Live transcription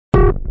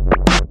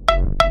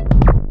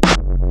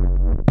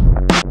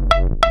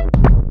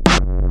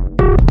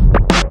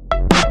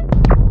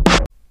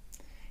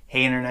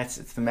internets.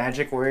 It's the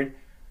magic word.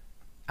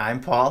 I'm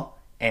Paul,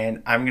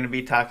 and I'm going to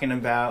be talking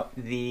about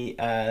the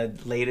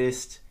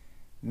latest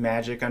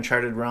Magic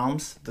Uncharted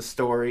Realms, the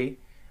story.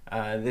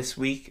 This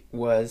week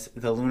was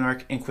the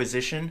Lunarch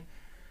Inquisition.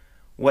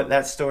 What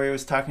that story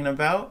was talking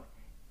about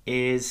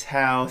is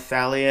how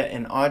Thalia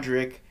and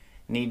Audric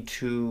need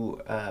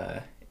to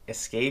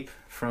escape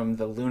from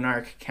the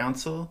Lunarch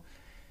Council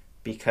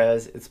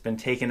because it's been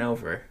taken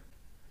over.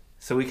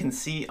 So we can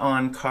see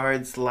on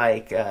cards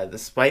like the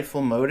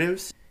Spiteful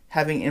Motives,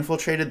 having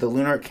infiltrated the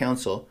Lunarch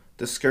Council,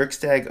 the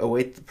Skirkstag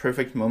await the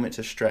perfect moment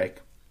to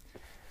strike.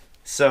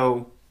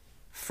 So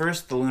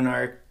first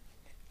the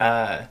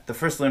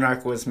first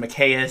Lunarch was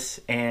Macias,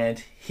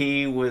 and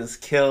he was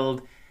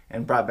killed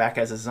and brought back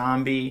as a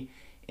zombie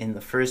in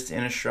the first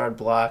Innistrad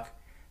block.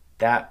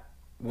 That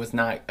was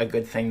not a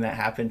good thing that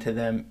happened to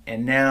them,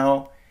 and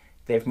now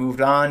they've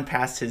moved on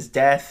past his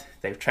death.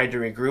 They've tried to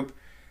regroup.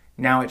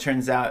 Now it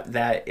turns out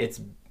that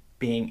it's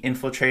being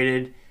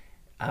infiltrated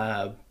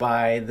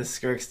by the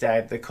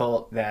Skirkstag, the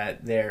cult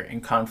that they're in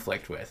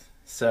conflict with.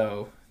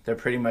 So they're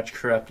pretty much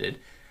corrupted.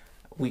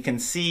 We can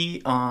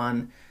see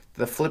on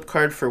the flip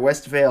card for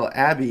Westvale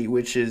Abbey,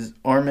 which is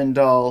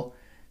Armendal,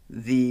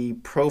 the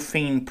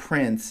Profane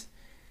Prince,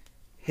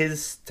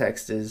 his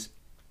text is,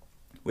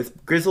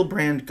 "With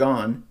Grizzlebrand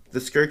gone, the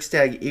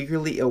Skirkstag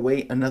eagerly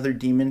await another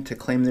demon to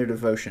claim their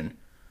devotion.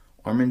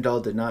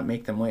 Armendal did not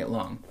make them wait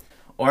long."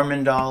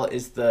 Armendal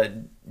is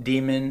the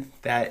demon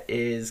that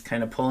is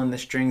kind of pulling the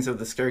strings of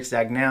the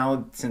Skirkstag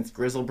now since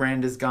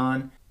Grizzlebrand is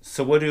gone.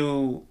 So what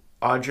do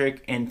Audric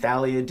and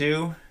Thalia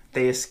do?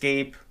 They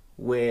escape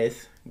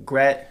with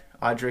Gret,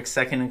 Audric's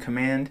second in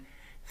command.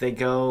 They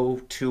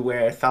go to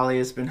where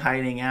Thalia's been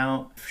hiding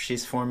out.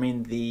 She's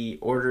forming the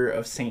Order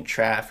of St.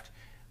 Traft,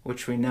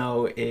 which we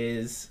know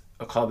is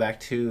a callback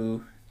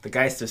to the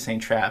Geist of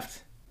St. Traft.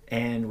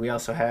 And we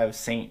also have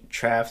St.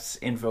 Traft's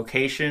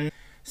invocation.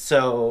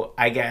 So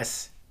I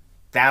guess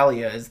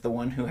Thalia is the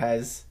one who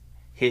has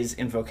his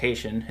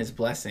invocation, his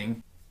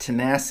blessing.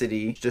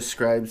 Tenacity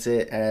describes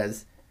it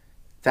as,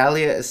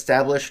 Thalia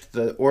established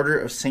the Order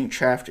of St.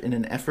 Traft in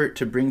an effort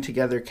to bring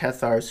together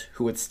Cathars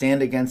who would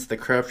stand against the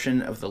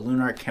corruption of the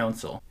Lunarch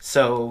Council.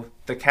 So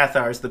the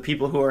Cathars, the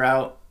people who are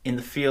out in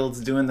the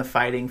fields doing the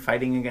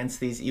fighting against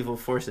these evil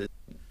forces,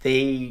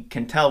 they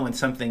can tell when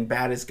something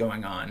bad is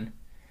going on.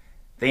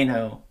 They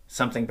know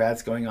something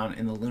bad's going on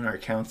in the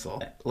Lunarch Council.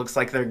 It looks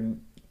like they're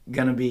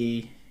going to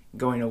be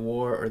going to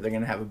war, or they're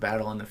going to have a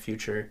battle in the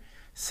future.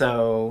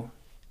 So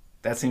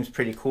that seems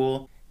pretty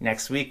cool.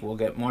 Next week we'll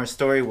get more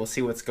story. We'll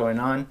see what's going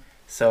on.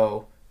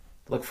 So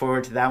look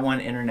forward to that one,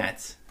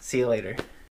 internets. See you later.